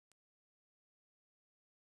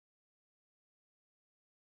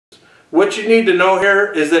What you need to know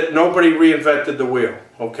here is that nobody reinvented the wheel,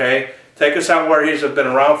 okay? Tankless hot water heaters have been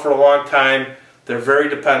around for a long time. They're very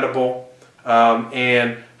dependable.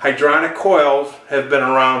 And hydronic coils have been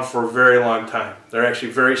around for a very long time. They're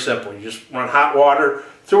actually very simple. You just run hot water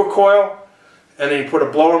through a coil, and then you put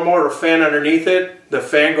a blower motor or fan underneath it. The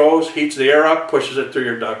fan goes, heats the air up, pushes it through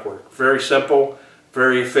your ductwork. Very simple,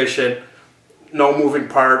 very efficient. No moving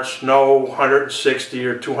parts, no 160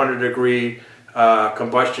 or 200 degree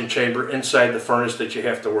combustion chamber inside the furnace that you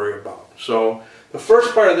have to worry about. So the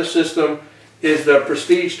first part of the system is the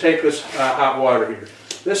Prestige tankless hot water heater.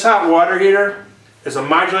 This hot water heater is a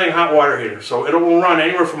modulating hot water heater, so it will run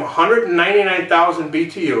anywhere from 199,000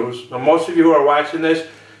 BTUs. Now, most of you who are watching this,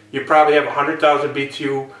 you probably have a 100,000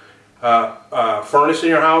 BTU furnace in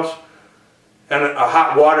your house, and a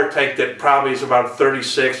hot water tank that probably is about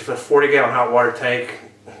 36, if it's a 40-gallon hot water tank.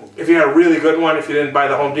 If you had a really good one, if you didn't buy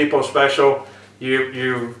the Home Depot special,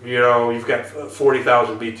 you've got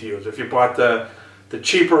 40,000 BTUs. If you bought the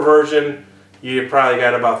cheaper version, you probably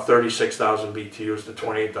got about 36,000 BTUs to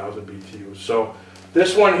 28,000 BTUs. So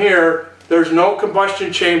this one here, there's no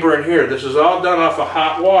combustion chamber in here. This is all done off of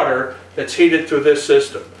hot water that's heated through this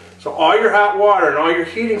system. So all your hot water and all your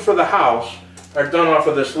heating for the house are done off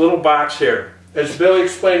of this little box here. As Billy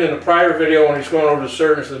explained in the prior video when he's going over the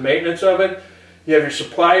service and the maintenance of it, you have your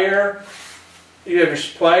supply air,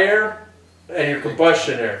 and your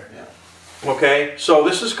combustion air. Okay, so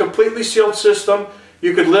this is a completely sealed system.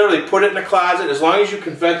 You could literally put it in the closet as long as you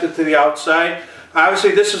can vent it to the outside.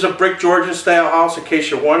 Obviously, this is a brick Georgian style house, in case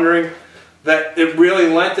you're wondering. That it really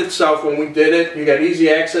lent itself when we did it. You got easy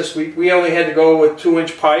access. We only had to go with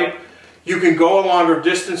 2-inch pipe. You can go a longer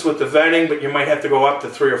distance with the venting, but you might have to go up to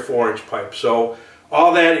 3 or 4-inch pipe. So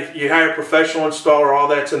all that, if you hire a professional installer, all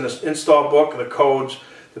that's in the install book, the codes,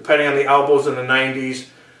 depending on the elbows and the 90s,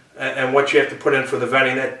 and what you have to put in for the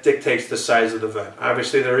venting, that dictates the size of the vent.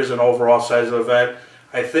 Obviously, there is an overall size of the vent.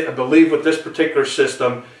 I believe with this particular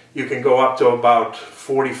system, you can go up to about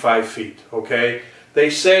 45 feet, okay? They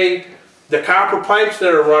say the copper pipes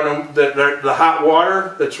that are running, the hot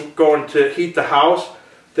water that's going to heat the house,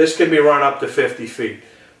 this can be run up to 50 feet.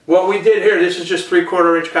 What we did here, this is just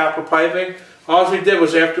 3/4-inch copper piping. All we did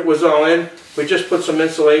was, after it was all in, we just put some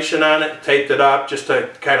insulation on it, taped it up, just to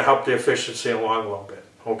kind of help the efficiency along a little bit,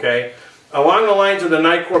 okay? Along the lines of the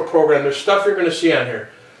NICOR program, there's stuff you're going to see on here.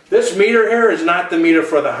 This meter here is not the meter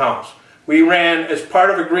for the house. We ran, as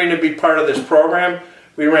part of agreeing to be part of this program,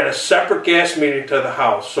 we ran a separate gas meter to the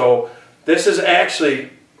house. So this is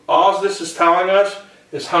actually, all this is telling us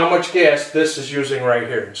is how much gas this is using right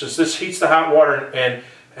here. Since this heats the hot water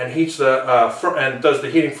and heats the and does the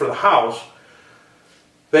heating for the house,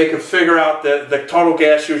 they can figure out the total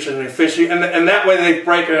gas usage and efficiency, and that way they've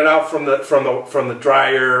broken it out from the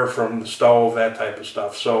dryer, from the stove, that type of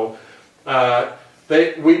stuff. So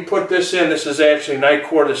we put this in. This is actually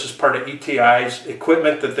NICOR. This is part of ETI's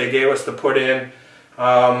equipment that they gave us to put in.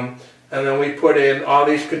 And then we put in all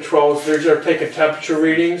these controls. These are taking temperature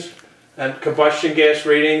readings and combustion gas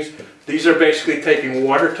readings. These are basically taking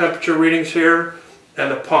water temperature readings here,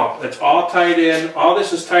 and the pump. It's all tied in. All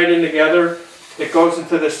this is tied in together. It goes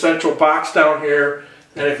into this central box down here,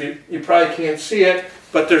 and if you probably can't see it,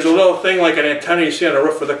 but there's a little thing like an antenna you see on the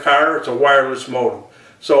roof of the car. It's a wireless modem.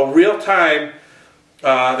 So real time,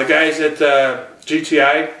 the guys at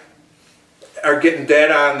GTI are getting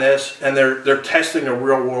data on this, and they're testing the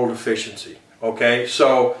real world efficiency. Okay,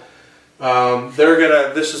 so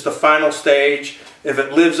this is the final stage. If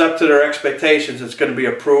it lives up to their expectations, it's going to be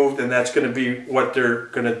approved, and that's going to be what they're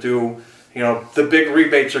going to do. You know, the big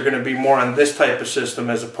rebates are going to be more on this type of system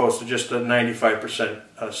as opposed to just a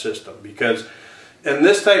 95% system, because in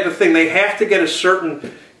this type of thing they have to get a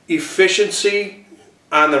certain efficiency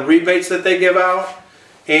on the rebates that they give out.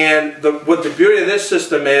 And what the beauty of this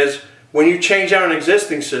system is, when you change out an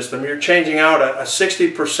existing system, you're changing out a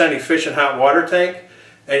 60% efficient hot water tank,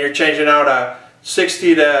 and you're changing out a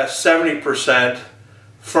 60 to 70%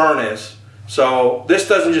 furnace. So this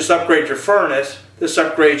doesn't just upgrade your furnace, this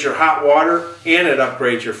upgrades your hot water and it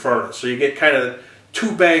upgrades your furnace. So you get kind of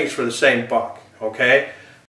 2 bangs for the same buck, okay?